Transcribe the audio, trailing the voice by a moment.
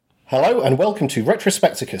Hello and welcome to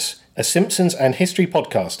Retrospecticus, a Simpsons and history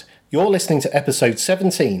podcast. You're listening to episode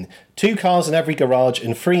 17, 2 Cars in Every Garage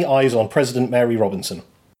and 3 Eyes on President Mary Robinson.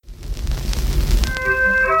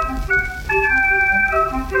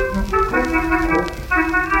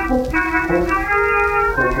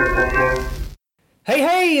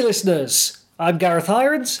 Hey listeners! I'm Gareth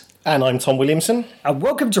Irons. And I'm Tom Williamson. And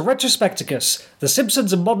welcome to Retrospecticus, The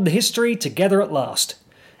Simpsons and Modern History together at last.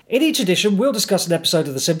 In each edition, we'll discuss an episode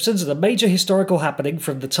of The Simpsons and a major historical happening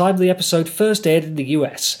from the time the episode first aired in the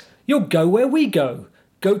US. You'll go where we go.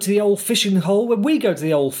 Go to the old fishing hole when we go to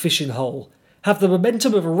the old fishing hole. Have the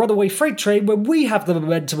momentum of a runaway freight train when we have the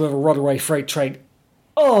momentum of a runaway freight train.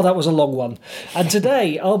 Oh, that was a long one. And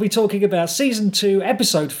today, I'll be talking about Season 2,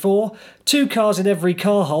 Episode 4, 2 Cars in Every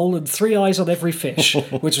Car Hole and 3 Eyes on Every Fish,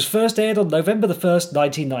 which was first aired on November the 1st,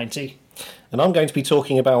 1990. And I'm going to be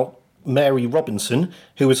talking about Mary Robinson,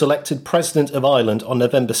 who was elected President of Ireland on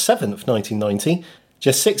November 7th, 1990,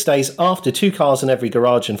 just 6 days after 2 Cars in Every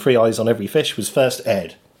Garage and 3 Eyes on Every Fish was first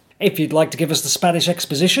aired. If you'd like to give us the Spanish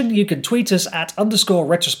exposition, you can tweet us at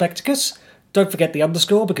 _Retrospecticus. Don't forget the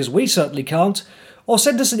underscore because we certainly can't. Or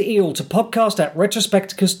send us an email to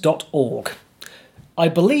podcast@retrospecticus.org. I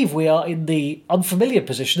believe we are in the unfamiliar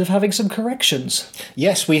position of having some corrections.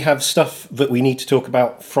 Yes, we have stuff that we need to talk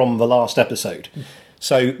about from the last episode.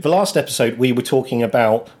 So, the last episode we were talking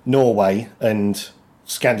about Norway and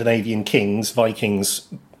Scandinavian kings, Vikings,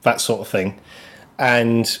 that sort of thing.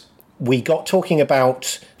 And we got talking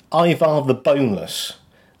about Ivar the Boneless.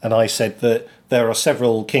 And I said that there are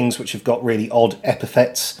several kings which have got really odd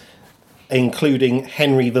epithets, including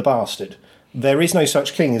Henry the Bastard. There is no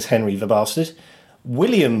such king as Henry the Bastard.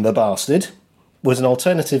 William the Bastard was an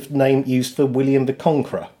alternative name used for William the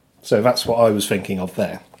Conqueror. So that's what I was thinking of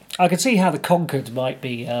there. I can see how the Conquered might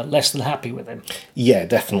be less than happy with him. Yeah,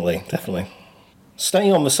 definitely.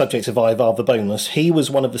 Staying on the subject of Ivar the Boneless, he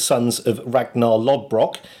was one of the sons of Ragnar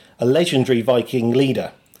Lodbrok, a legendary Viking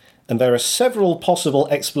leader. And there are several possible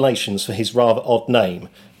explanations for his rather odd name.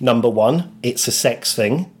 Number 1, it's a sex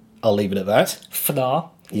thing. I'll leave it at that. Fnar.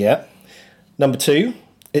 Yeah. Number 2,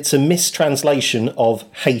 it's a mistranslation of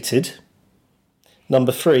hated.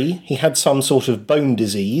 Number 3, he had some sort of bone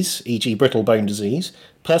disease, e.g. brittle bone disease.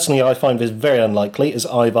 Personally, I find this very unlikely, as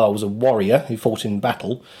Ivar was a warrior who fought in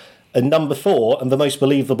battle. And number 4, and the most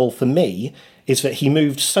believable for me, is that he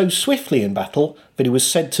moved so swiftly in battle that he was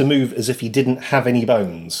said to move as if he didn't have any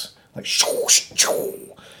bones. Like,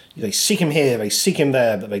 they seek him here, they seek him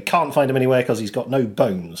there, but they can't find him anywhere because he's got no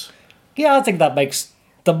bones. Yeah, I think that makes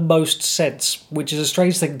the most sense, which is a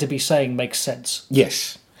strange thing to be saying makes sense.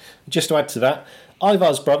 Yes. Just to add to that,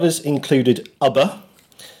 Ivar's brothers included Ubba,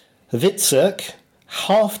 Hvitserk,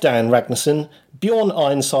 Halfdan Ragnarsson, Bjorn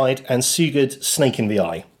Ironside, and Sigurd Snake in the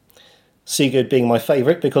Eye. Sigurd being my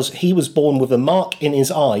favourite because he was born with a mark in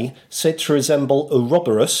his eye said to resemble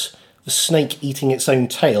Ouroboros, the snake eating its own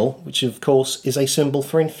tail, which of course is a symbol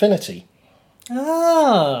for infinity.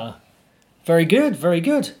 Ah, very good, very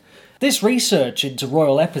good. This research into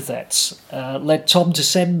royal epithets led Tom to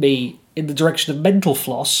send me in the direction of Mental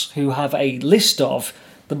Floss, who have a list of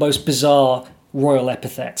the most bizarre royal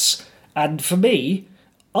epithets. And for me,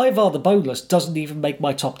 Ivar the Boneless doesn't even make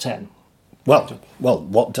my top 10. Well,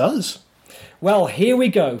 what does? Well, here we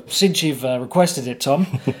go, since you've requested it,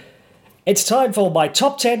 Tom. It's time for my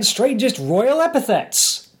top 10 strangest royal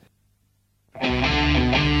epithets.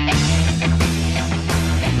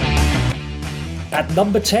 At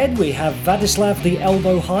number 10, we have Vladislav the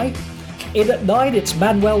Elbow High. In at 9, it's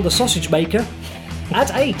Manuel the Sausage Maker.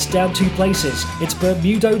 At 8, down 2 places, it's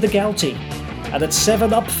Bermudo the Gouty. And at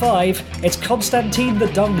 7, up 5, it's Constantine the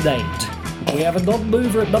Dung-Named. We have a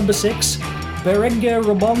non-mover at number 6, Berenguer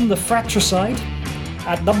Ramon the Fratricide.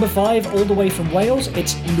 At number 5, all the way from Wales,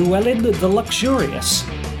 it's Llewellyn the Luxurious.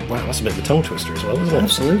 Wow, that's a bit of a tongue twister as well, isn't it?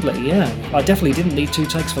 Absolutely, yeah. I definitely didn't need 2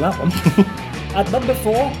 takes for that one. At number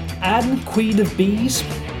 4, Anne, Queen of Bees.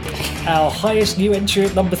 Our highest new entry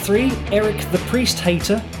at number 3, Eric the Priest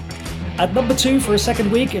Hater. At number 2 for a second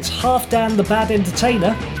week, it's Halfdan the Bad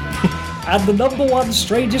Entertainer. And the number 1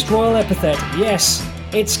 strangest royal epithet, yes,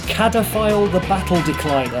 it's Cadaphile the Battle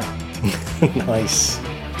Decliner. Nice.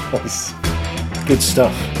 Good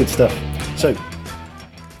stuff. So,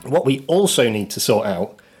 what we also need to sort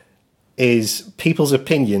out is people's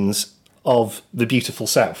opinions of the beautiful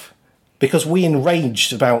South. Because we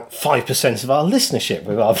enraged about 5% of our listenership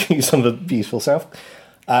with our views on the beautiful South.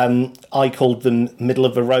 I called them middle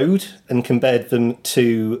of the road and compared them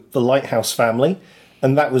to the Lighthouse Family.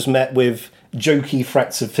 And that was met with jokey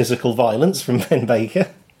threats of physical violence from Ben Baker.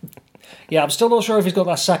 Yeah, I'm still not sure if he's got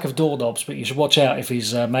that sack of doorknobs, but you should watch out if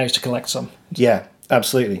he's managed to collect some. Yeah,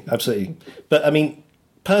 Absolutely, absolutely. But I mean,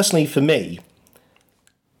 personally for me,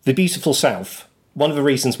 the Beautiful South, one of the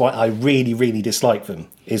reasons why I really, really dislike them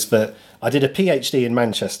is that I did a PhD in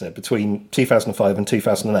Manchester between 2005 and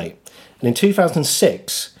 2008. And in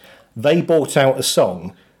 2006, they brought out a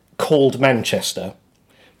song called Manchester,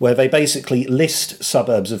 where they basically list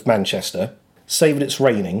suburbs of Manchester, say that it's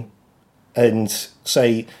raining, and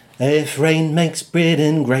say, if rain makes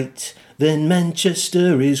Britain great, then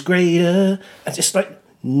Manchester is greater. And it's like,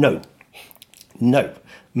 no.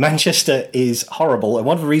 Manchester is horrible, and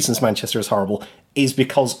one of the reasons Manchester is horrible is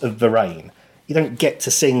because of the rain. You don't get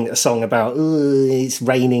to sing a song about, it's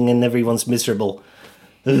raining and everyone's miserable.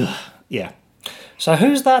 Ugh, yeah. So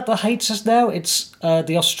who's that hates us now? It's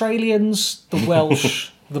the Australians, the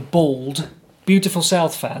Welsh, the bald, Beautiful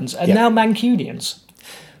South fans, and now Mancunians.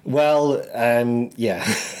 Well, yeah.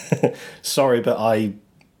 Sorry, but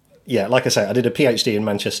like I say, I did a PhD in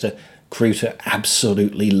Manchester, grew to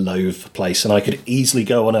absolutely loathe the place, and I could easily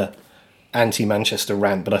go on a anti-Manchester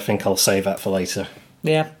rant, but I think I'll save that for later.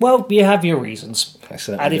 Yeah, well, you have your reasons.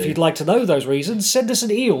 And if you'd like to know those reasons, send us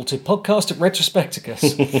an email to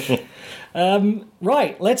podcast@retrospecticus.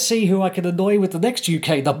 Right, let's see who I can annoy with the next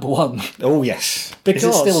UK number one. Oh, yes.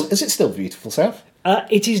 Because Is it still Beautiful South?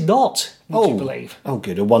 It is not, would you believe? Oh,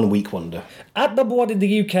 good. A 1 week wonder. At number one in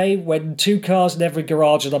the UK, when 2 cars in every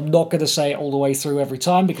garage, and I'm not going to say it all the way through every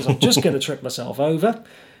time because I'm just going to trip myself over.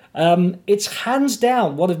 It's hands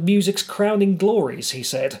down one of music's crowning glories, he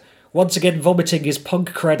said, once again vomiting his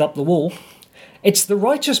punk cred up the wall. It's the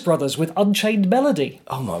Righteous Brothers with Unchained Melody.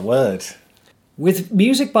 Oh, my word. With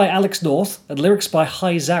music by Alex North and lyrics by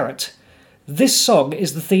Hy Zaret, this song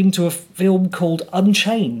is the theme to a film called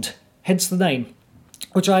Unchained, hence the name,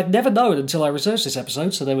 which I had never known until I researched this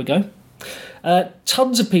episode, so there we go.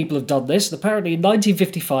 Tons of people have done this, and apparently in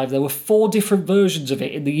 1955 there were 4 different versions of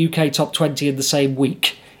it in the UK Top 20 in the same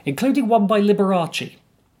week, including one by Liberace.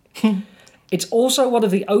 It's also one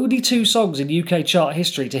of the only 2 songs in UK chart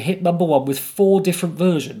history to hit number 1 with 4 different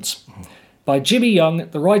versions, by Jimmy Young,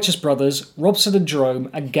 the Righteous Brothers, Robson and Jerome,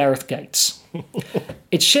 and Gareth Gates.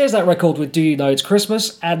 It shares that record with Do You Know It's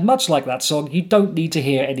Christmas, and much like that song, you don't need to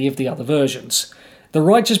hear any of the other versions. The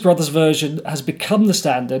Righteous Brothers version has become the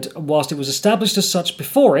standard, and whilst it was established as such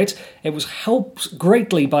before it was helped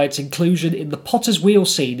greatly by its inclusion in the Potter's Wheel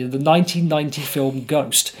scene in the 1990 film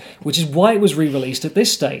Ghost, which is why it was re-released at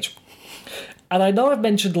this stage. And I know I've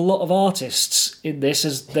mentioned a lot of artists in this,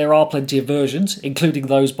 as there are plenty of versions, including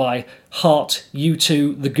those by Heart,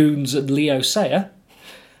 U2, The Goons, and Leo Sayer.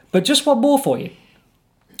 But just one more for you.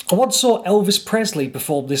 I once saw Elvis Presley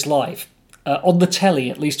perform this live. On the telly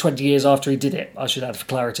at least 20 years after he did it, I should add for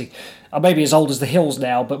clarity. I may be as old as the hills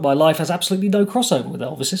now, but my life has absolutely no crossover with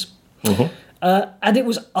Elvis's. Mm-hmm. And it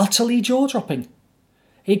was utterly jaw-dropping.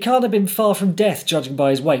 He can't have been far from death, judging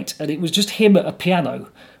by his weight, and it was just him at a piano,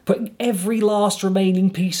 putting every last remaining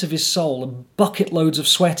piece of his soul and bucket loads of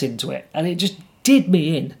sweat into it, and it just did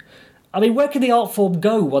me in. I mean, where can the art form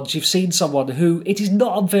go once you've seen someone who, it is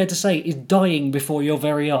not unfair to say, is dying before your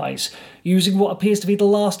very eyes, using what appears to be the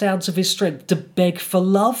last ounce of his strength to beg for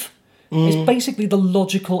love? It's basically the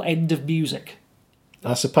logical end of music.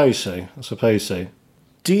 I suppose so.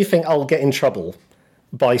 Do you think I'll get in trouble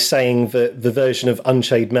by saying that the version of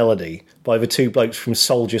Unchained Melody by the 2 blokes from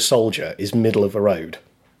Soldier Soldier is middle of the road?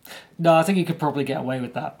 No, I think you could probably get away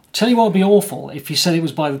with that. Tell you what would be awful if you said it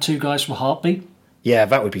was by the 2 guys from Heartbeat. Yeah,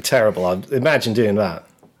 that would be terrible. I'd imagine doing that.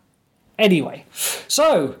 Anyway,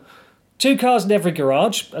 so 2 cars in every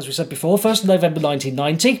garage, as we said before, 1st of November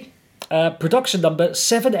 1990. Production number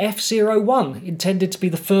 7F01, intended to be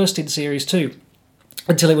the first in Series 2,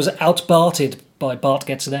 until it was out-Barted by Bart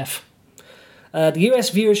Gets an F. The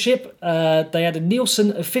US viewership, they had a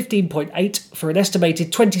Nielsen of 15.8 for an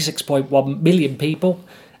estimated 26.1 million people,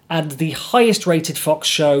 and the highest rated Fox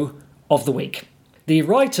show of the week. The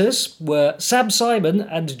writers were Sam Simon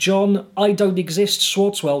and John I Don't Exist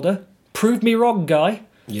Swartzwelder. Prove me wrong, guy.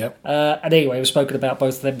 Yep. And anyway, we've spoken about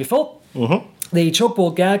both of them before. Mm-hmm. The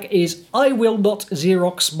chalkboard gag is, I will not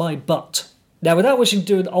Xerox my butt. Now, without wishing to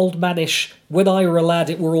do an old manish, when I were a lad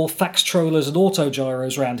it were all fax trollers and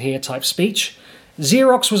autogyros round here type speech,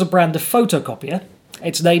 Xerox was a brand of photocopier,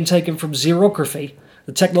 its name taken from xerography,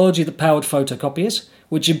 the technology that powered photocopiers,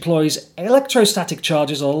 which employs electrostatic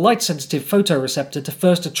charges on a light-sensitive photoreceptor to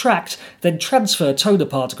first attract, then transfer toner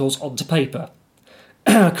particles onto paper,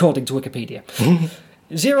 according to Wikipedia.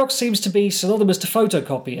 Xerox seems to be synonymous to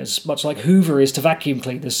photocopiers, much like Hoover is to vacuum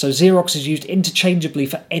cleaners, so Xerox is used interchangeably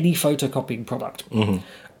for any photocopying product. Mm-hmm.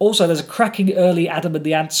 Also, there's a cracking early Adam and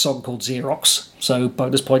the Ants song called Xerox, so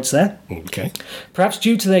bonus points there. Okay. Perhaps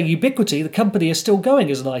due to their ubiquity, the company is still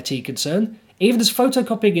going as an IT concern, even as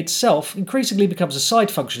photocopying itself increasingly becomes a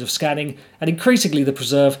side function of scanning and increasingly the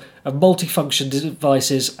preserve of multifunction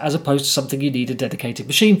devices as opposed to something you need a dedicated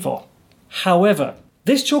machine for. However,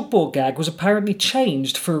 this chalkboard gag was apparently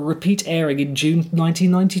changed for a repeat airing in June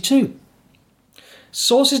 1992.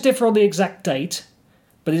 Sources differ on the exact date,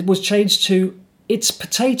 but it was changed to It's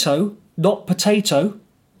Potato, Not Potato,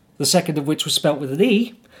 the second of which was spelt with an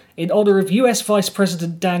E, in honour of US Vice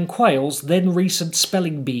President Dan Quayle's then recent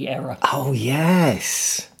spelling bee error. Oh,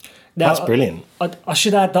 yes. Now, That's brilliant. I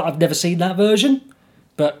should add that I've never seen that version,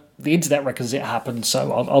 but the internet reckons it happened,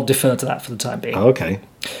 so I'll defer to that for the time being. Oh, okay.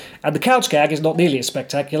 And the couch gag is not nearly as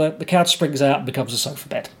spectacular. The couch springs out and becomes a sofa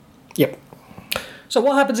bed. Yep. So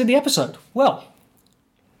what happens in the episode? Well,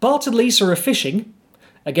 Bart and Lisa are fishing.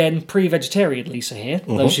 Again, pre-vegetarian Lisa here,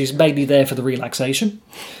 though she's mainly there for the relaxation.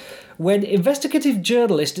 When investigative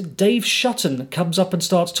journalist Dave Shutton comes up and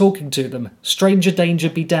starts talking to them, stranger danger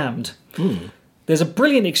be damned. There's a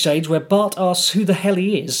brilliant exchange where Bart asks who the hell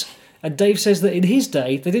he is, and Dave says that in his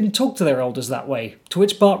day they didn't talk to their elders that way, to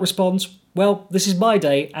which Bart responds, well, this is my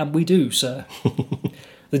day, and we do, sir.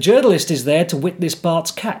 The journalist is there to witness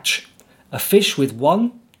Bart's catch, a fish with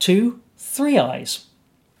 1, 2, 3 eyes.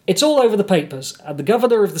 It's all over the papers, and the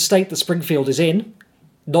governor of the state that Springfield is in,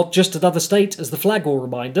 not just another state as the flag will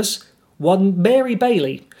remind us, one Mary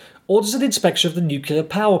Bailey, orders an inspection of the nuclear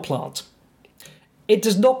power plant. It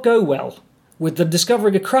does not go well, with them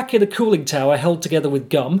discovering a crack in a cooling tower held together with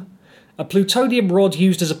gum, a plutonium rod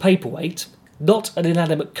used as a paperweight, not an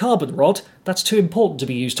inanimate carbon rod, that's too important to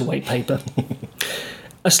be used to weight paper,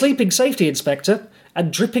 a sleeping safety inspector,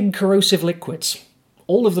 and dripping corrosive liquids.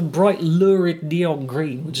 All of them bright, lurid neon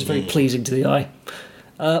green, which is very pleasing to the eye.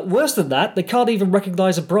 Worse than that, they can't even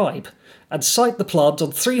recognise a bribe, and cite the plant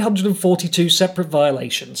on 342 separate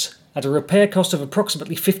violations, at a repair cost of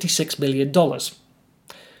approximately $56 million.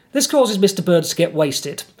 This causes Mr. Burns to get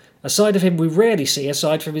wasted, a side of him we rarely see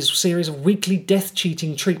aside from his series of weekly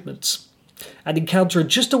death-cheating treatments, and encounter a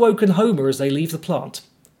just-awoken Homer as they leave the plant.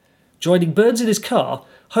 Joining Burns in his car,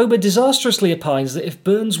 Homer disastrously opines that if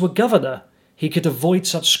Burns were governor, he could avoid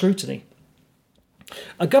such scrutiny.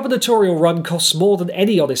 A gubernatorial run costs more than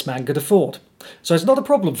any honest man could afford, so it's not a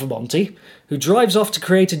problem for Monty, who drives off to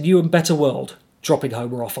create a new and better world, dropping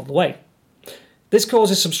Homer off on the way. This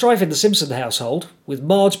causes some strife in the Simpson household, with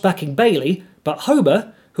Marge backing Bailey, but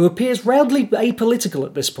Homer, who appears roundly apolitical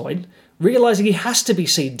at this point, realising he has to be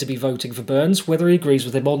seen to be voting for Burns whether he agrees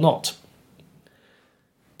with him or not.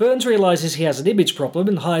 Burns realises he has an image problem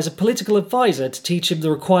and hires a political advisor to teach him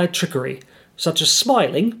the required trickery, such as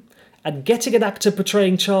smiling, and getting an actor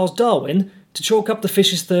portraying Charles Darwin to chalk up the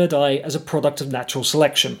fish's third eye as a product of natural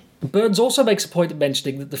selection. Burns also makes a point of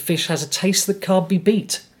mentioning that the fish has a taste that can't be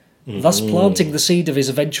beat, thus planting the seed of his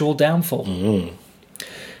eventual downfall.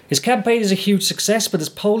 His campaign is a huge success, but as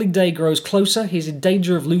polling day grows closer, he's in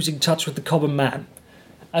danger of losing touch with the common man.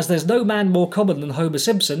 As there's no man more common than Homer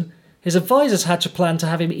Simpson, his advisors hatch a plan to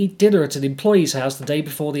have him eat dinner at an employee's house the day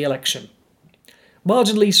before the election. Marge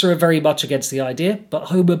and Lisa are very much against the idea, but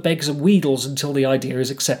Homer begs and wheedles until the idea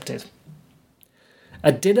is accepted.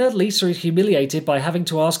 At dinner, Lisa is humiliated by having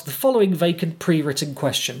to ask the following vacant pre-written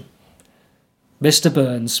question. Mr.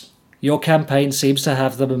 Burns, your campaign seems to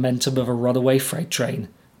have the momentum of a runaway freight train.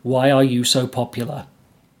 Why are you so popular?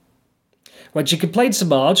 When she complains to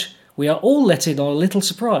Marge, we are all let in on a little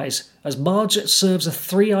surprise, as Marge serves a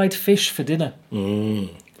 3-eyed fish for dinner. Very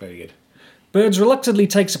good. Burns reluctantly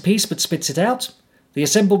takes a piece but spits it out. The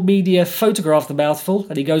assembled media photograph the mouthful,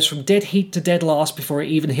 and he goes from dead heat to dead last before it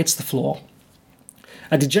even hits the floor.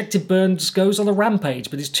 A dejected Burns goes on a rampage,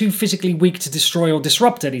 but is too physically weak to destroy or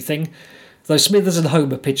disrupt anything, though Smithers and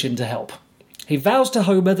Homer pitch in to help. He vows to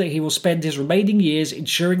Homer that he will spend his remaining years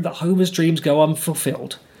ensuring that Homer's dreams go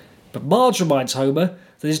unfulfilled. But Marge reminds Homer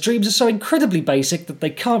that his dreams are so incredibly basic that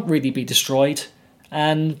they can't really be destroyed,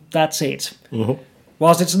 and that's it.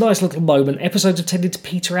 Whilst it's a nice little moment, episodes have tended to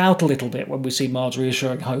peter out a little bit when we see Marge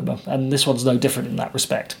reassuring Homer, and this one's no different in that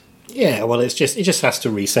respect. Yeah, well, it just has to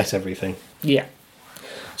reset everything. Yeah.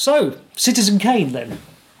 So, Citizen Kane then.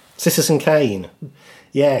 Citizen Kane.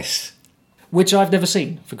 Yes. Which I've never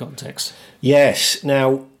seen, for context. Yes.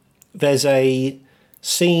 Now, there's a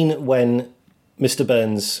scene when Mr.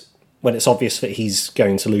 Burns, when it's obvious that he's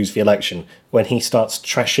going to lose the election, when he starts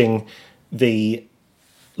trashing the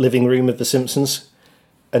living room of The Simpsons.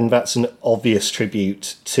 And that's an obvious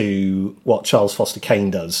tribute to what Charles Foster Kane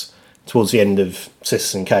does towards the end of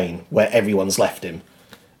Citizen Kane, where everyone's left him,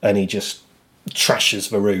 and he just trashes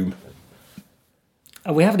the room.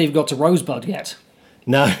 And we haven't even got to Rosebud yet.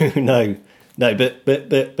 No,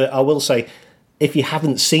 but I will say, if you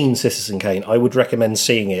haven't seen Citizen Kane, I would recommend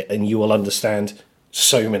seeing it, and you will understand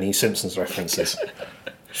so many Simpsons references.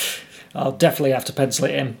 I'll definitely have to pencil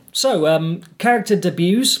it in. So, character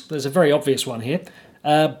debuts. There's a very obvious one here.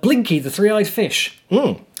 Blinky, the three-eyed fish.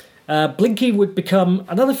 Blinky would become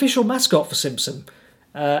an unofficial mascot for Simpson,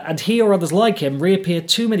 and he or others like him reappear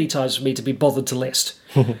too many times for me to be bothered to list.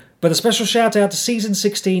 But a special shout out to Season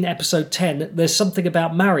 16, Episode 10, There's Something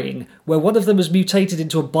About Marrying, where one of them has mutated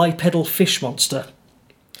into a bipedal fish monster.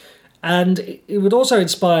 And it would also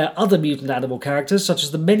inspire other mutant animal characters, such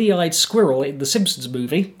as the many-eyed squirrel in the Simpsons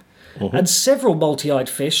movie, and several multi-eyed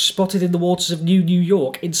fish spotted in the waters of New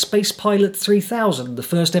York in Space Pilot 3000, the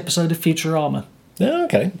first episode of Futurama. Oh,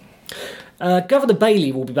 okay. Governor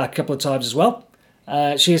Bailey will be back a couple of times as well.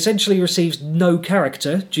 She essentially receives no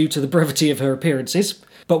character due to the brevity of her appearances,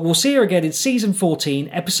 but we'll see her again in Season 14,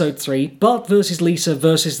 Episode 3, Bart vs. Lisa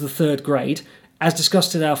versus the Third Grade, as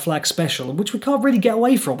discussed in our Flag special, which we can't really get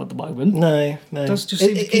away from at the moment. No. It does just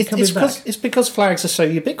seem to keep coming back. It's because flags are so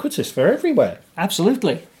ubiquitous. They're everywhere.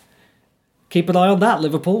 Absolutely. Keep an eye on that,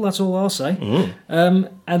 Liverpool, that's all I'll say.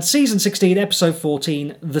 And Season 16, Episode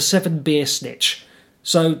 14, The Seven Beer Snitch.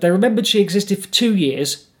 So they remembered she existed for 2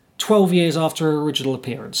 years, 12 years after her original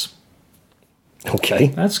appearance. Okay.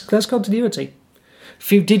 That's continuity.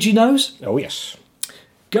 Few did-you-knows? Oh, yes.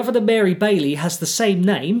 Governor Mary Bailey has the same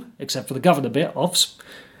name, except for the governor bit, offs,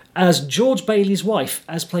 as George Bailey's wife,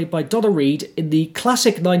 as played by Donna Reed in the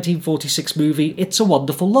classic 1946 movie It's a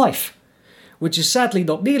Wonderful Life, which is sadly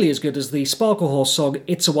not nearly as good as the Sparkle Horse song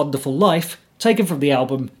It's a Wonderful Life, taken from the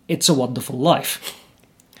album It's a Wonderful Life.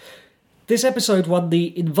 This episode won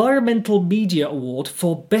the Environmental Media Award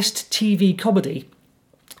for Best TV Comedy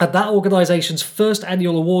at that organisation's first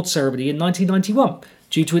annual award ceremony in 1991,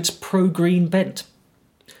 due to its pro-green bent.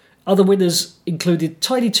 Other winners included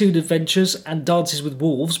Tiny Toon Adventures and Dances with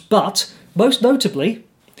Wolves, but, most notably,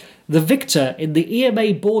 the victor in the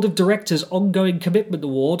EMA Board of Directors Ongoing Commitment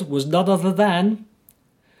Award was none other than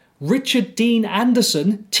Richard Dean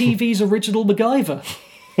Anderson, TV's original MacGyver.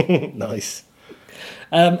 Nice.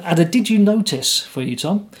 And a did you notice for you,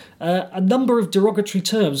 Tom? A number of derogatory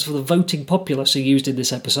terms for the voting populace are used in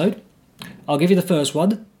this episode. I'll give you the first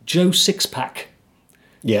one, Joe Sixpack.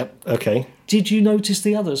 Yep, okay. Did you notice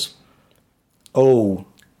the others? Oh,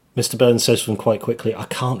 Mr. Burns says them quite quickly. I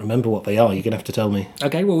can't remember what they are. You're going to have to tell me.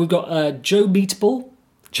 Okay, well, we've got Joe Meatball.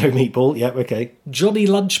 Joe Meatball, yep, okay. Johnny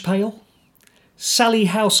Lunchpail. Sally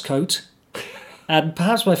Housecoat. And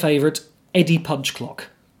perhaps my favourite, Eddie Punchclock.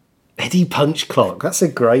 Eddie Punchclock, that's a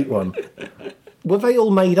great one. Were they all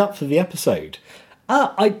made up for the episode?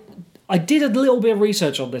 I did a little bit of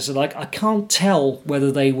research on this, and I can't tell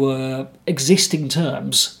whether they were existing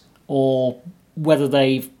terms or whether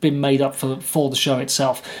they've been made up for the show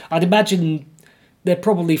itself. I'd imagine they're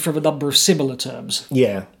probably from a number of similar terms.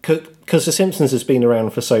 Yeah, because The Simpsons has been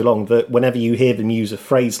around for so long that whenever you hear them use a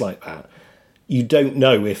phrase like that, you don't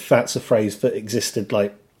know if that's a phrase that existed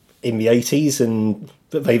like in the 80s and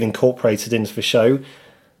that they've incorporated into the show,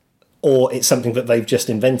 or it's something that they've just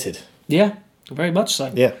invented. Yeah, very much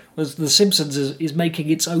so. Yeah. Whereas The Simpsons is making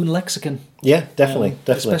its own lexicon. Yeah, definitely.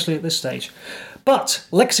 Especially at this stage. But,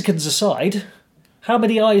 lexicons aside, how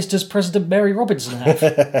many eyes does President Mary Robinson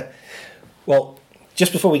have? Well,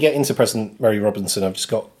 just before we get into President Mary Robinson, I've just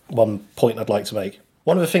got one point I'd like to make.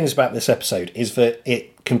 One of the things about this episode is that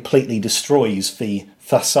it completely destroys the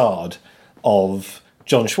facade of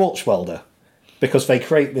John Swartzwelder, because they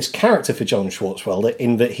create this character for John Swartzwelder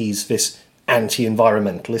in that he's this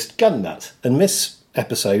anti-environmentalist gun nut. And this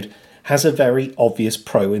episode has a very obvious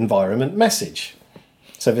pro-environment message.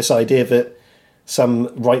 So this idea that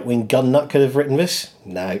some right-wing gun nut could have written this,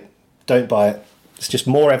 no, don't buy it. It's just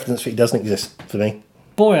more evidence that he doesn't exist for me.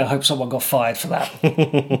 Boy, I hope someone got fired for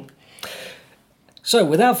that. So,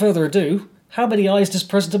 without further ado, how many eyes does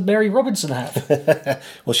President Mary Robinson have?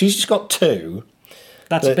 Well, she's just got 2.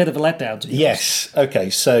 That's a bit of a letdown, to be Yes. Okay,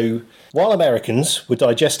 so while Americans were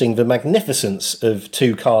digesting the magnificence of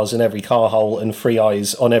 2 cars in every car hole and 3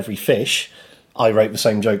 eyes on every fish, I wrote the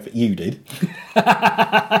same joke that you did.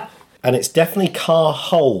 And it's definitely car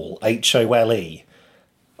hole, Hole.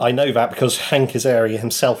 I know that because Hank Azaria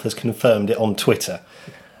himself has confirmed it on Twitter.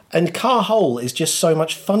 And car hole is just so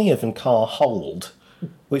much funnier than car hold,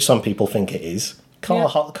 which some people think it is. Car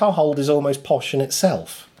hold is almost posh in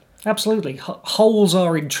itself. Absolutely. Holes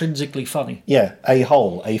are intrinsically funny. Yeah, a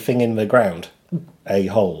hole, a thing in the ground. A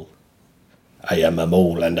hole. I am a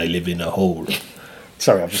mole and I live in a hole.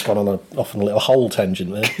 Sorry, I've just gone off on a little hole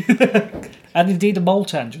tangent there. And indeed a mole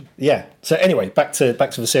tangent. Yeah. So anyway, back to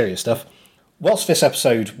the serious stuff. whilst this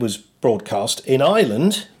episode was broadcast, in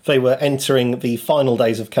Ireland, they were entering the final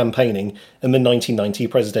days of campaigning in the 1990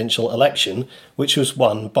 presidential election, which was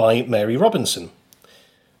won by Mary Robinson.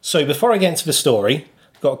 So before I get into the story,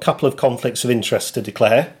 I've got a couple of conflicts of interest to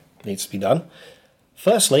declare. Needs to be done.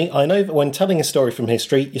 Firstly, I know that when telling a story from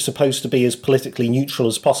history, you're supposed to be as politically neutral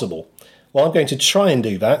as possible. While I'm going to try and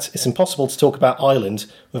do that, it's impossible to talk about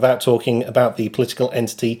Ireland without talking about the political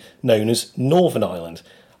entity known as Northern Ireland.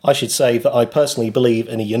 I should say that I personally believe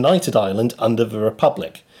in a united Ireland under the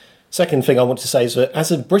Republic. Second thing I want to say is that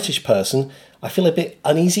as a British person, I feel a bit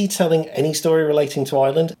uneasy telling any story relating to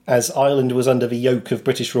Ireland, as Ireland was under the yoke of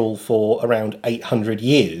British rule for around 800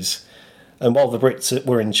 years. And while the Brits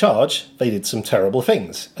were in charge, they did some terrible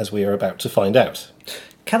things, as we are about to find out.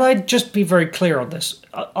 Can I just be very clear on this?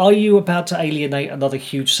 Are you about to alienate another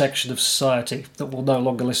huge section of society that will no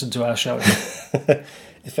longer listen to our show?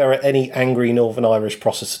 If there are any angry Northern Irish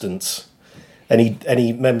Protestants,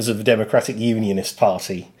 any members of the Democratic Unionist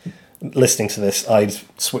Party listening to this, I'd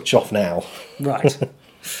switch off now. Right.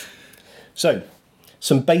 So,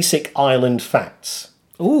 some basic Ireland facts.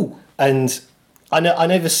 Ooh. And I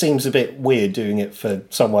know this seems a bit weird doing it for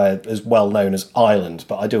somewhere as well known as Ireland,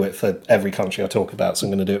 but I do it for every country I talk about, so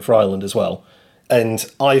I'm going to do it for Ireland as well. And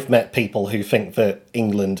I've met people who think that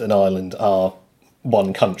England and Ireland are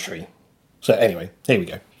one country. So anyway, here we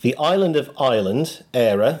go. The island of Ireland,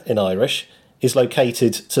 Éire in Irish, is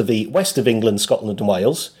located to the west of England, Scotland and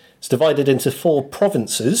Wales. It's divided into 4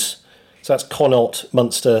 provinces, so that's Connaught,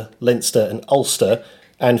 Munster, Leinster and Ulster,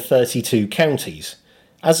 and 32 counties.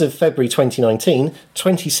 As of February 2019,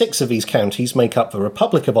 26 of these counties make up the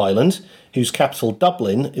Republic of Ireland, whose capital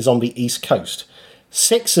Dublin is on the east coast.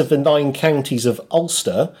 6 of the 9 counties of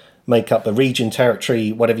Ulster make up the region,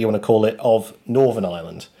 territory, whatever you want to call it, of Northern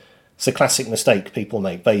Ireland. It's a classic mistake people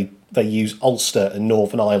make. They use Ulster and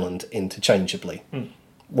Northern Ireland interchangeably,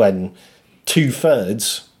 when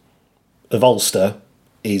 2/3 of Ulster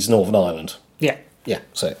is Northern Ireland. Yeah. Yeah.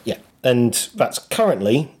 And that's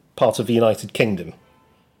currently part of the United Kingdom.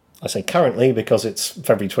 I say currently because it's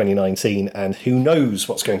February 2019 and who knows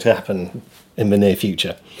what's going to happen in the near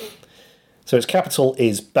future. So its capital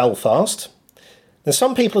is Belfast. Now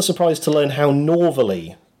some people are surprised to learn how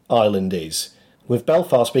northerly Ireland is, with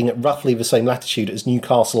Belfast being at roughly the same latitude as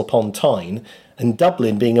Newcastle upon Tyne and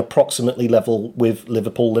Dublin being approximately level with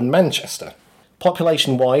Liverpool and Manchester.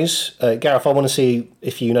 Population-wise, Gareth, I want to see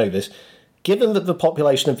if you know this. Given that the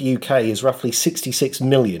population of the UK is roughly 66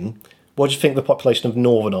 million, what do you think the population of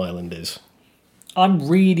Northern Ireland is? I'm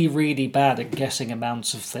really, really bad at guessing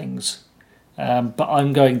amounts of things, but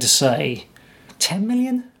I'm going to say 10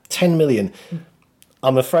 million? 10 million.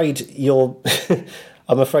 I'm afraid your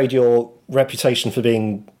reputation for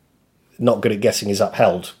being not good at guessing is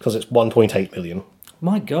upheld, because it's 1.8 million.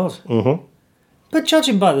 My God. Mm-hmm. But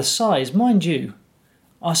judging by the size, mind you,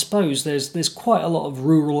 I suppose there's quite a lot of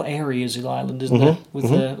rural areas in Ireland, isn't there?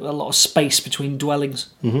 With a lot of space between dwellings.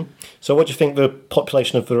 Mm-hmm. So what do you think the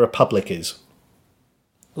population of the Republic is?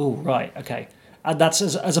 Oh, right, okay. And that's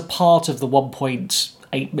as a part of the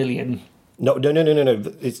 1.8 million. No.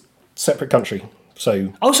 It's separate country.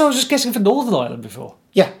 So. Oh, so I was just guessing for Northern Ireland before.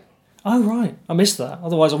 Yeah. Oh, right. I missed that.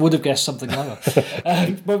 Otherwise, I would have guessed something lower.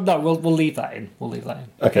 But no, we'll leave that in.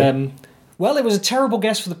 Okay. Well, it was a terrible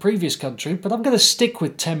guess for the previous country, but I'm going to stick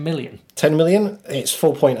with 10 million. 10 million? It's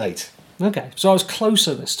 4.8. Okay, so I was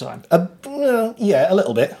closer this time. Yeah, a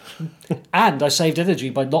little bit. And I saved energy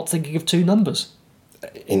by not thinking of 2 numbers.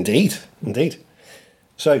 Indeed.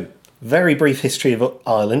 So, very brief history of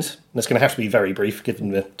Ireland. It's going to have to be very brief given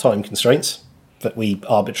the time constraints that we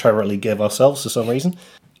arbitrarily give ourselves for some reason.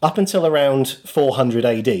 Up until around 400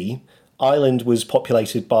 AD, Ireland was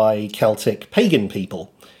populated by Celtic pagan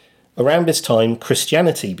people. Around this time,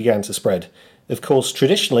 Christianity began to spread. Of course,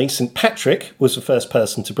 traditionally, St. Patrick was the first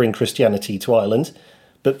person to bring Christianity to Ireland,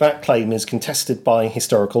 but that claim is contested by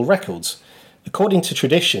historical records. According to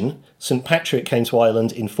tradition, St. Patrick came to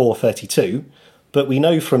Ireland in 432, but we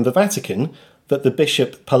know from the Vatican that the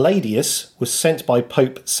Bishop Palladius was sent by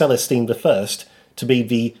Pope Celestine I to be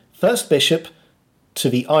the first bishop to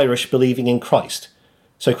the Irish believing in Christ.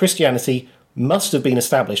 So Christianity must have been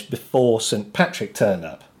established before St. Patrick turned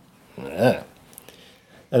up. Yeah.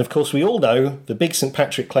 And of course we all know the big St.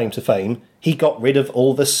 Patrick claim to fame, he got rid of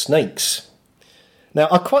all the snakes. Now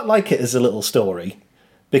I quite like it as a little story,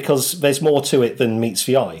 because there's more to it than meets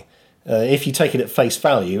the eye. If you take it at face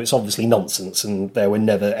value, it's obviously nonsense and there were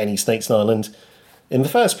never any snakes in Ireland in the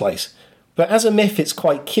first place. But as a myth it's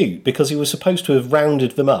quite cute, because he was supposed to have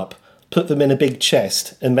rounded them up, put them in a big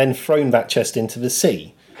chest and then thrown that chest into the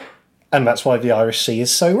sea. And that's why the Irish Sea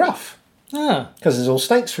is so rough. Ah, Because there's all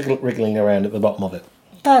snakes wriggling around at the bottom of it.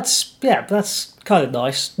 that's kind of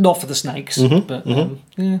nice. Not for the snakes, but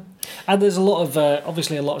yeah. And there's a lot of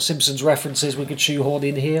obviously a lot of Simpsons references we could shoehorn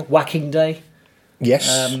in here. Whacking Day, Yes.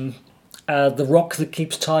 the rock that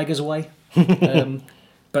keeps tigers away.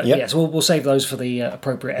 But Yep. yes, we'll save those for the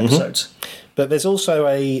appropriate episodes. But there's also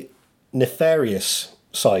a nefarious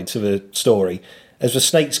side to the story, as the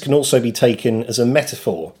snakes can also be taken as a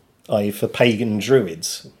metaphor, i.e. for pagan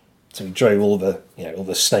druids. So you drove all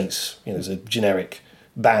the snakes, as a generic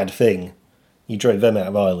bad thing. You drove them out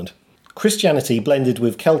of Ireland. Christianity blended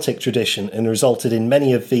with Celtic tradition and resulted in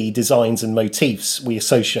many of the designs and motifs we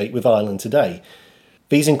associate with Ireland today.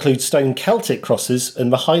 These include stone Celtic crosses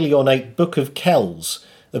and the highly ornate Book of Kells,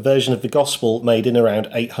 a version of the Gospel made in around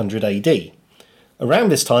 800 AD. Around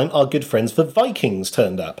this time, our good friends the Vikings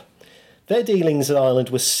turned up. Their dealings in Ireland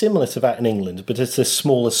were similar to that in England, but at a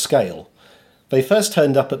smaller scale. They first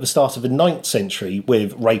turned up at the start of the 9th century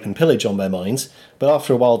with rape and pillage on their minds, but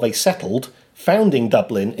after a while they settled, founding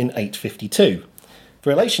Dublin in 852. The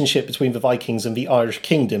relationship between the Vikings and the Irish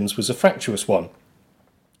kingdoms was a fractious one.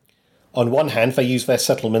 On one hand, they used their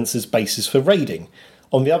settlements as bases for raiding.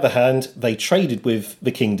 On the other hand, they traded with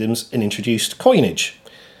the kingdoms and introduced coinage.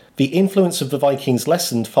 The influence of the Vikings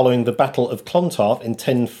lessened following the Battle of Clontarf in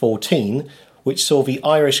 1014, which saw the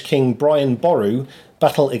Irish king Brian Boru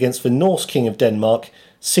battle against the Norse king of Denmark,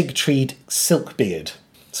 Sigtrid Silkbeard.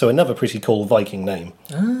 So another pretty cool Viking name.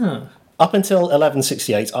 Up until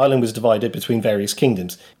 1168, Ireland was divided between various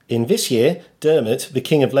kingdoms. In this year, Dermot, the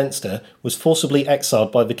king of Leinster, was forcibly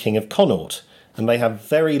exiled by the king of Connaught, and they have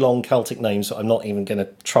very long Celtic names that I'm not even going to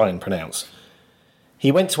try and pronounce.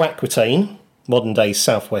 He went to Aquitaine, modern-day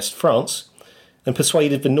southwest France, and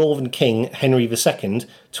persuaded the northern king, Henry II,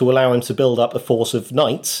 to allow him to build up a force of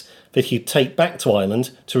knights that he'd take back to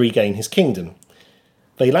Ireland to regain his kingdom.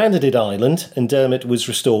 They landed in Ireland, and Dermot was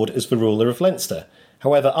restored as the ruler of Leinster.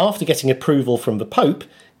 However, after getting approval from the Pope,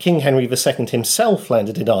 King Henry II himself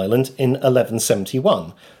landed in Ireland in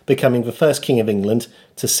 1171, becoming the first king of England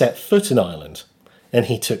to set foot in Ireland. And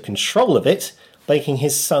he took control of it, making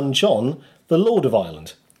his son John the Lord of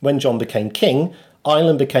Ireland. When John became king,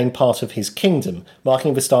 Ireland became part of his kingdom,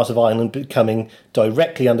 marking the start of Ireland becoming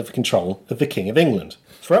directly under the control of the King of England.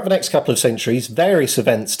 Throughout the next couple of centuries, various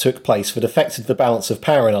events took place that affected the balance of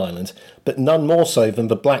power in Ireland, but none more so than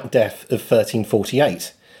the Black Death of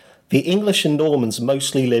 1348. The English and Normans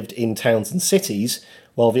mostly lived in towns and cities,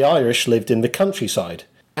 while the Irish lived in the countryside.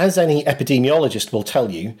 As any epidemiologist will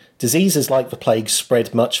tell you, diseases like the plague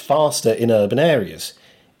spread much faster in urban areas.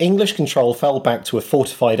 English control fell back to a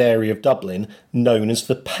fortified area of Dublin known as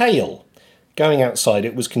the Pale. Going outside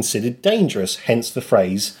it was considered dangerous, hence the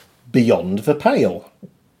phrase, beyond the Pale.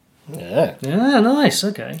 Yeah, Nice,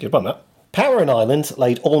 okay. good one, that. Power in Ireland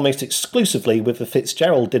laid almost exclusively with the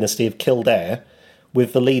Fitzgerald dynasty of Kildare,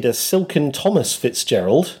 with the leader Silken Thomas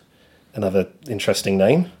Fitzgerald, another interesting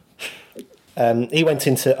name. He went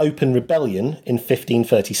into open rebellion in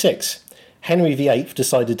 1536. Henry VIII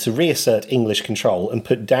decided to reassert English control and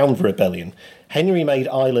put down the rebellion. Henry made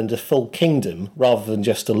Ireland a full kingdom rather than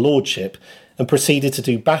just a lordship, and proceeded to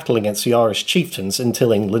do battle against the Irish chieftains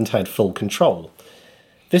until England had full control.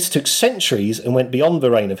 This took centuries and went beyond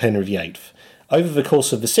the reign of Henry VIII. Over the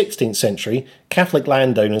course of the 16th century, Catholic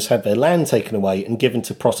landowners had their land taken away and given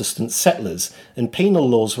to Protestant settlers, and penal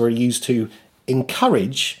laws were used to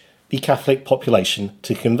encourage the Catholic population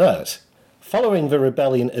to convert. Following the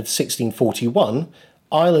rebellion of 1641,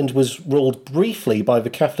 Ireland was ruled briefly by the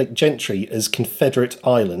Catholic gentry as Confederate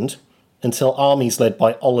Ireland, until armies led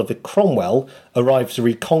by Oliver Cromwell arrived to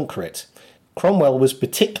reconquer it. Cromwell was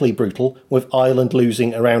particularly brutal, with Ireland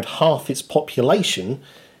losing around half its population,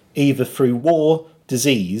 either through war,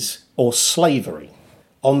 disease, or slavery.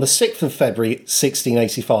 On the 6th of February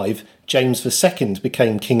 1685, James II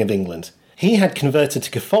became King of England. He had converted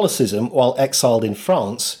to Catholicism while exiled in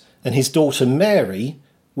France, and his daughter Mary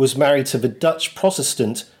was married to the Dutch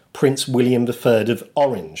Protestant Prince William III of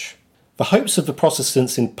Orange. The hopes of the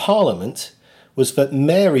Protestants in Parliament was that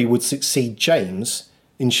Mary would succeed James,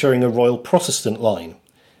 ensuring a royal Protestant line.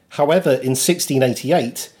 However, in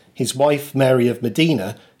 1688, his wife Mary of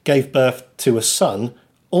Modena gave birth to a son,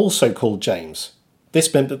 also called James.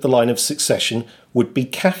 This meant that the line of succession would be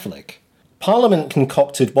Catholic. Parliament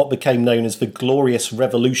concocted what became known as the Glorious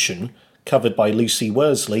Revolution, covered by Lucy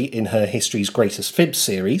Worsley in her History's Greatest Fibs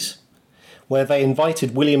series, where they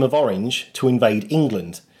invited William of Orange to invade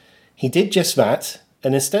England. He did just that,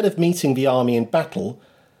 and instead of meeting the army in battle,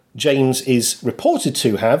 James is reported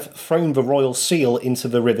to have thrown the royal seal into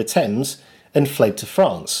the River Thames and fled to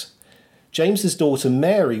France. James's daughter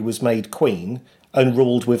Mary was made queen and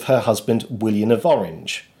ruled with her husband William of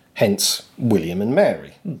Orange, hence William and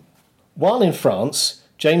Mary. While in France,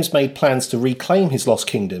 James made plans to reclaim his lost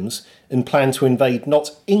kingdoms and planned to invade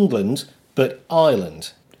not England but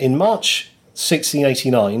Ireland. In March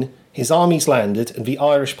 1689, his armies landed and the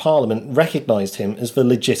Irish Parliament recognised him as the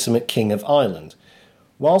legitimate King of Ireland.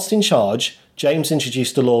 Whilst in charge, James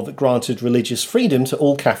introduced a law that granted religious freedom to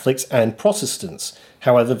all Catholics and Protestants.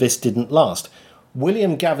 However, this didn't last.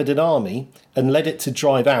 William gathered an army and led it to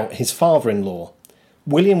drive out his father-in-law.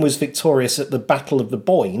 William was victorious at the Battle of the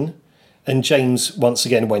Boyne, and James once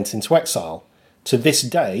again went into exile. To this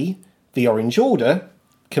day, the Orange Order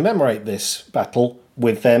commemorate this battle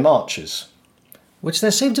with their marches. Which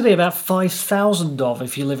there seem to be about 5,000 of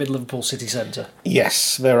if you live in Liverpool city centre.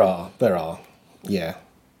 Yes, there are. Yeah.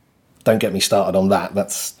 Don't get me started on that.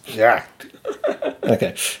 That's... yeah.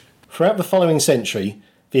 Okay. Throughout the following century,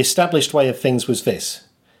 the established way of things was this.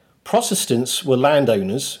 Protestants were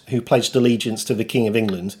landowners who pledged allegiance to the King of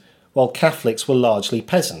England, while Catholics were largely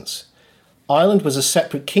peasants. Ireland was a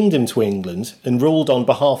separate kingdom to England and ruled on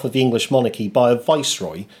behalf of the English monarchy by a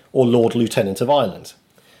viceroy or Lord Lieutenant of Ireland.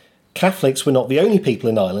 Catholics were not the only people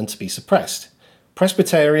in Ireland to be suppressed.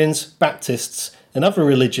 Presbyterians, Baptists, and other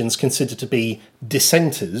religions considered to be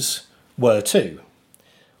dissenters were too.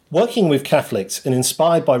 Working with Catholics and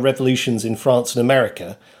inspired by revolutions in France and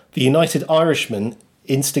America, the United Irishmen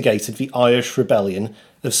instigated the Irish Rebellion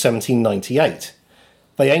of 1798.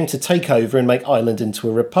 They aimed to take over and make Ireland into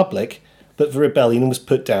a republic, but the rebellion was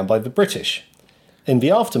put down by the British. In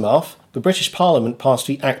the aftermath, the British Parliament passed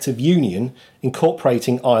the Act of Union,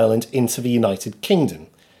 incorporating Ireland into the United Kingdom.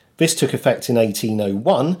 This took effect in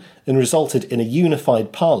 1801 and resulted in a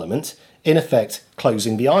unified Parliament, in effect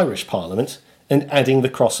closing the Irish Parliament and adding the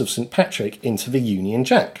Cross of St Patrick into the Union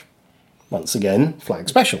Jack. Once again, flag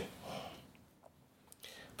special.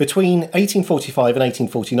 Between 1845 and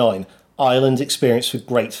 1849, Ireland experienced a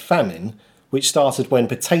Great Famine, which started when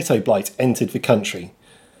potato blight entered the country.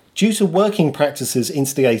 Due to working practices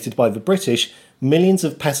instigated by the British, millions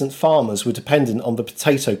of peasant farmers were dependent on the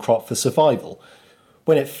potato crop for survival.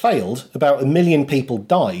 When it failed, about 1 million people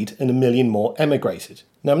died and 1 million more emigrated.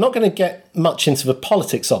 Now, I'm not going to get much into the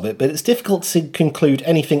politics of it, but it's difficult to conclude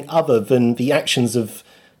anything other than the actions of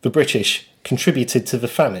the British contributed to the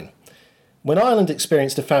famine. When Ireland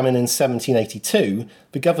experienced a famine in 1782,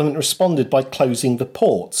 the government responded by closing the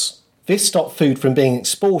ports. This stopped food from being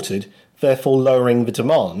exported, therefore lowering the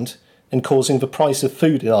demand and causing the price of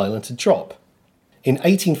food in Ireland to drop. In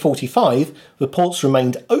 1845, the ports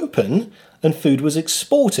remained open and food was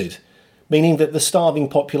exported, meaning that the starving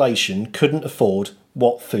population couldn't afford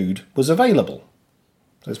what food was available.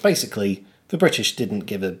 So it's basically, the British didn't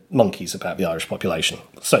give a monkeys about the Irish population,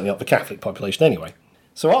 certainly not the Catholic population anyway.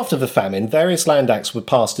 So after the famine, various land acts were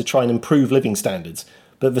passed to try and improve living standards,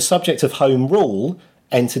 but the subject of Home Rule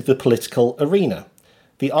entered the political arena.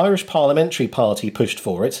 The Irish Parliamentary Party pushed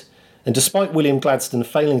for it, and despite William Gladstone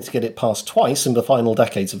failing to get it passed twice in the final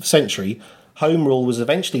decades of the century, Home Rule was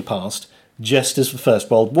eventually passed just as the First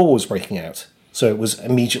World War was breaking out, so it was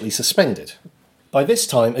immediately suspended. By this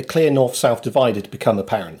time, a clear north-south divide had become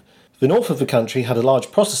apparent. The north of the country had a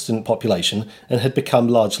large Protestant population and had become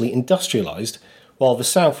largely industrialised, while the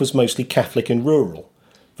south was mostly Catholic and rural.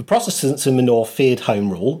 The Protestants in the north feared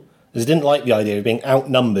Home Rule, as they didn't like the idea of being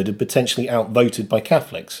outnumbered and potentially outvoted by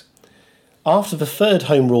Catholics. After the third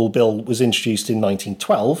Home Rule Bill was introduced in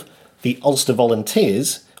 1912, the Ulster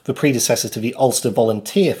Volunteers, the predecessor to the Ulster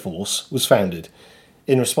Volunteer Force, was founded.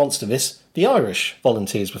 In response to this, the Irish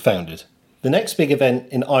Volunteers were founded. The next big event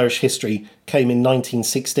in Irish history came in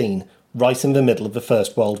 1916, right in the middle of the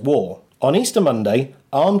First World War. On Easter Monday,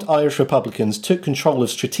 armed Irish Republicans took control of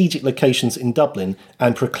strategic locations in Dublin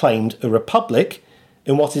and proclaimed a republic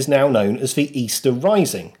in what is now known as the Easter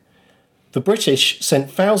Rising. The British sent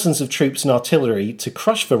thousands of troops and artillery to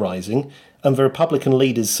crush the rising, and the Republican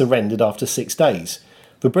leaders surrendered after 6 days.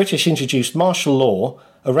 The British introduced martial law,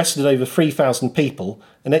 arrested over 3,000 people,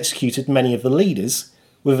 and executed many of the leaders,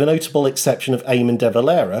 with the notable exception of Eamon de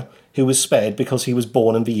Valera, who was spared because he was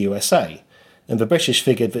born in the USA. And the British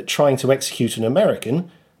figured that trying to execute an American,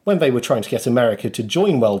 when they were trying to get America to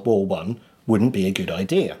join World War I, wouldn't be a good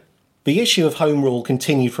idea. The issue of Home Rule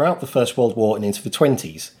continued throughout the First World War and into the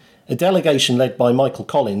 1920s. A delegation led by Michael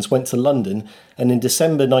Collins went to London, and in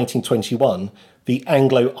December 1921, the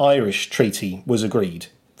Anglo-Irish Treaty was agreed.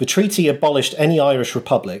 The treaty abolished any Irish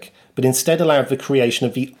republic, but instead allowed the creation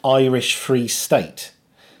of the Irish Free State.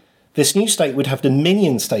 This new state would have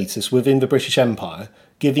dominion status within the British Empire,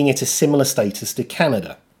 giving it a similar status to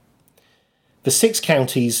Canada. The 6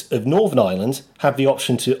 counties of Northern Ireland had the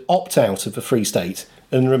option to opt out of the Free State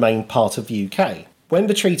and remain part of the UK. When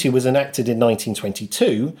the treaty was enacted in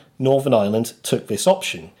 1922, Northern Ireland took this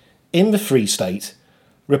option. In the Free State,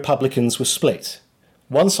 Republicans were split.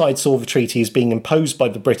 One side saw the treaty as being imposed by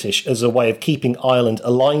the British as a way of keeping Ireland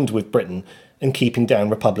aligned with Britain and keeping down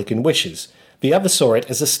Republican wishes. The other saw it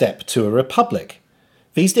as a step to a republic.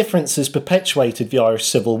 These differences perpetuated the Irish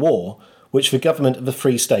Civil War, which the government of the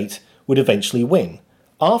Free State would eventually win.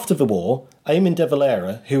 After the war, Eamon de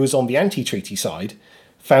Valera, who was on the anti-treaty side,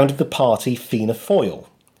 founded the party Fianna Fáil.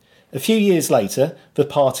 A few years later, the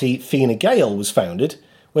party Fine Gael was founded,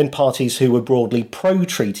 when parties who were broadly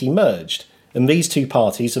pro-treaty merged, and these two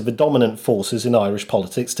parties are the dominant forces in Irish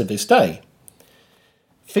politics to this day.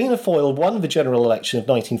 Fianna Fáil won the general election of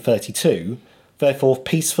 1932, therefore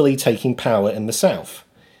peacefully taking power in the south.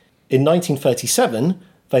 In 1937,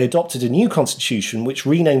 they adopted a new constitution which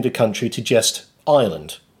renamed the country to just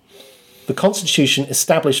Ireland. The constitution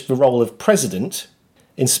established the role of president.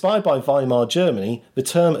 Inspired by Weimar Germany, the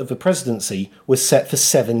term of the presidency was set for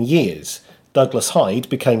 7 years. Douglas Hyde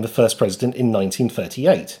became the first president in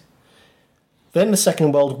 1938. Then the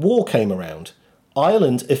Second World War came around.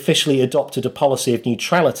 Ireland officially adopted a policy of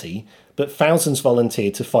neutrality, but thousands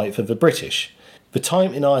volunteered to fight for the British. The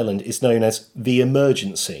time in Ireland is known as the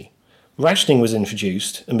emergency. Rationing was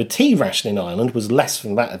introduced, and the tea ration in Ireland was less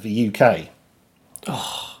than that of the UK.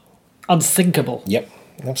 Unthinkable. Yep,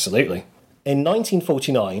 absolutely. In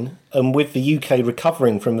 1949, and with the UK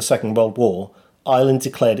recovering from the Second World War, Ireland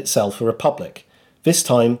declared itself a republic. This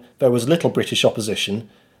time, there was little British opposition,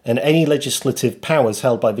 and any legislative powers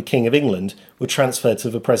held by the King of England were transferred to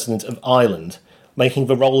the President of Ireland, making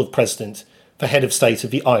the role of President the head of state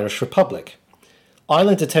of the Irish Republic.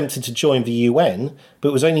 Ireland attempted to join the UN,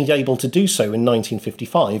 but was only able to do so in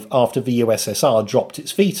 1955 after the USSR dropped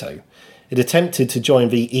its veto. It attempted to join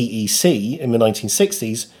the EEC in the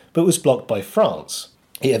 1960s, but was blocked by France.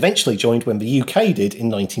 It eventually joined when the UK did in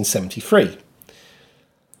 1973.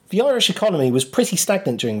 The Irish economy was pretty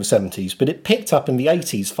stagnant during the 70s, but it picked up in the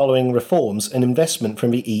 80s following reforms and investment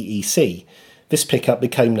from the EEC. This pickup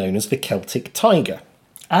became known as the Celtic Tiger.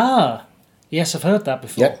 Ah, yes, I've heard that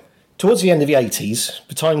before. Yep. Towards the end of the 80s,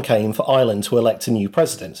 the time came for Ireland to elect a new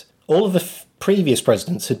president. All of the previous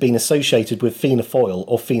presidents had been associated with Fianna Fáil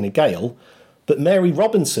or Fine Gael, but Mary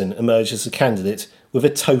Robinson emerged as a candidate with a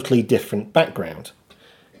totally different background.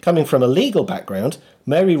 Coming from a legal background,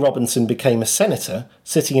 Mary Robinson became a senator,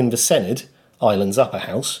 sitting in the Senedd, Ireland's upper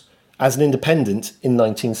house, as an independent in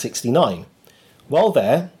 1969. While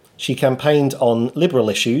there, she campaigned on liberal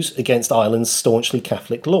issues against Ireland's staunchly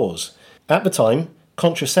Catholic laws. At the time,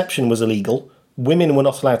 contraception was illegal, women were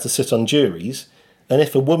not allowed to sit on juries, and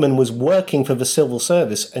if a woman was working for the civil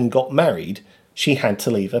service and got married, she had to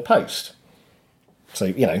leave her post.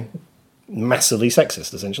 So, massively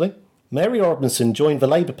sexist, essentially. Mary Robinson joined the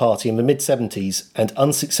Labour Party in the mid-70s and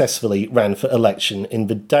unsuccessfully ran for election in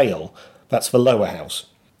the Dáil, that's the lower house.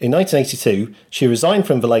 In 1982, she resigned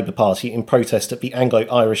from the Labour Party in protest at the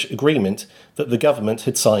Anglo-Irish agreement that the government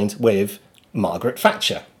had signed with Margaret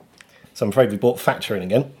Thatcher. So I'm afraid we brought Thatcher in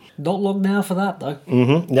again. Not long now for that, though.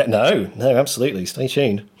 No, absolutely. Stay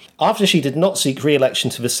tuned. After she did not seek re-election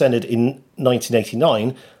to the Senedd in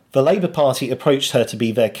 1989, the Labour Party approached her to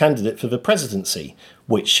be their candidate for the presidency,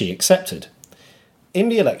 which she accepted. In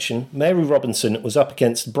the election, Mary Robinson was up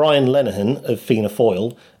against Brian Lenihan of Fianna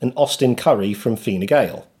Fáil and Austin Currie from Fine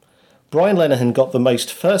Gael. Brian Lenihan got the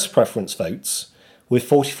most first preference votes, with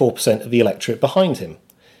 44% of the electorate behind him.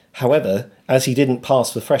 However, as he didn't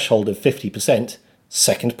pass the threshold of 50%,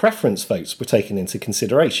 second preference votes were taken into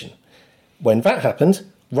consideration. When that happened,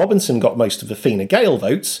 Robinson got most of the Fine Gael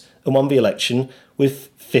votes and won the election with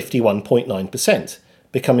 51.9%,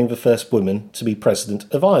 becoming the first woman to be President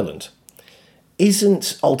of Ireland.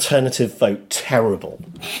 Isn't alternative vote terrible?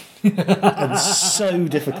 And so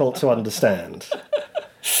difficult to understand.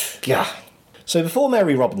 Yeah. So before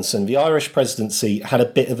Mary Robinson, the Irish presidency had a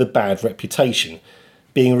bit of a bad reputation,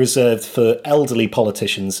 being reserved for elderly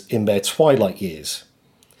politicians in their twilight years.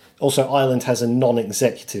 Also, Ireland has a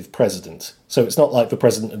non-executive president, so it's not like the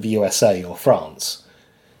president of the USA or France.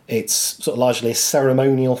 It's sort of largely a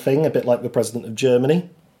ceremonial thing, a bit like the president of Germany.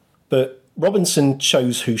 But Robinson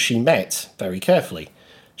chose who she met very carefully.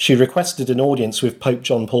 She requested an audience with Pope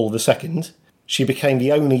John Paul II. She became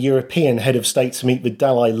the only European head of state to meet the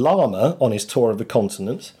Dalai Lama on his tour of the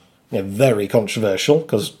continent. Very controversial,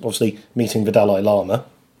 because obviously meeting the Dalai Lama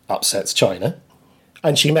upsets China.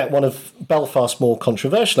 And she met one of Belfast's more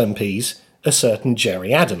controversial MPs, a certain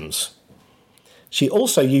Gerry Adams. She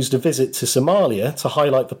also used a visit to Somalia to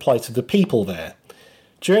highlight the plight of the people there.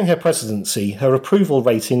 During her presidency, her approval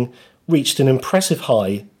rating reached an impressive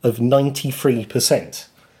high of 93%.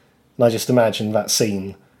 And I just imagine that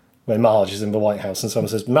scene where Marge is in the White House and someone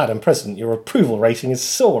says, "Madam President, your approval rating is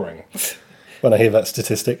soaring," when I hear that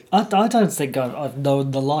statistic. I don't think I've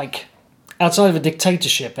known the like. Outside of a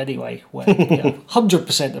dictatorship, anyway, where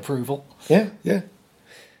 100% approval. Yeah.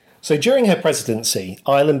 So during her presidency,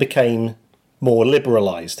 Ireland became more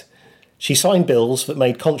liberalised. She signed bills that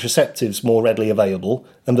made contraceptives more readily available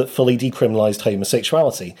and that fully decriminalised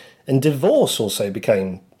homosexuality. And divorce also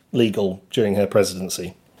became legal during her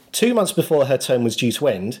presidency. 2 months before her term was due to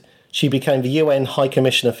end, she became the UN High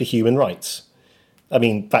Commissioner for Human Rights. I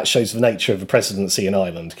mean, that shows the nature of the presidency in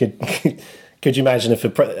Ireland. Could you imagine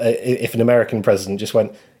if an American president just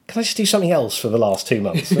went, "Can I just do something else for the last 2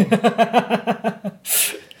 months?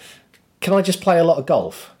 Can I just play a lot of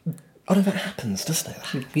golf?" Oh no, that happens, doesn't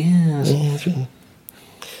it? Yes. Yeah.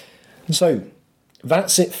 So,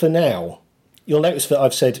 that's it for now. You'll notice that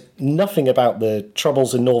I've said nothing about the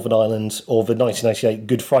troubles in Northern Ireland or the 1988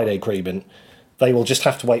 Good Friday Agreement. They will just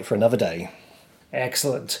have to wait for another day.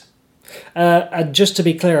 Excellent. And just to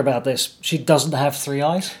be clear about this, she doesn't have 3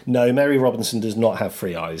 eyes? No, Mary Robinson does not have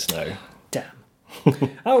 3 eyes, no. Damn.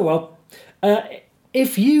 Oh, well.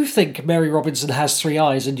 If you think Mary Robinson has 3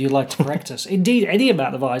 eyes and you'd like to correct us, indeed any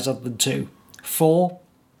amount of eyes other than 2, 4,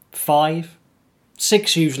 5,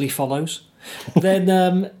 6 usually follows,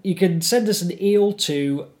 then you can send us an email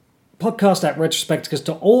to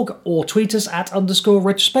podcast@retrospecticus.org or tweet us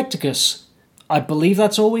 @_retrospecticus. I believe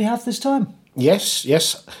that's all we have this time. Yes.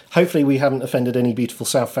 Hopefully we haven't offended any beautiful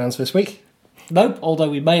South fans this week. Nope, although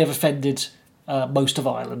we may have offended most of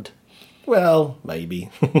Ireland. Well, maybe.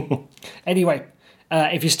 Anyway,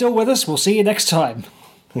 if you're still with us, we'll see you next time.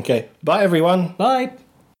 Okay, bye everyone. Bye.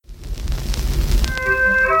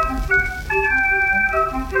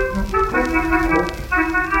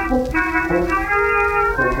 Thank you.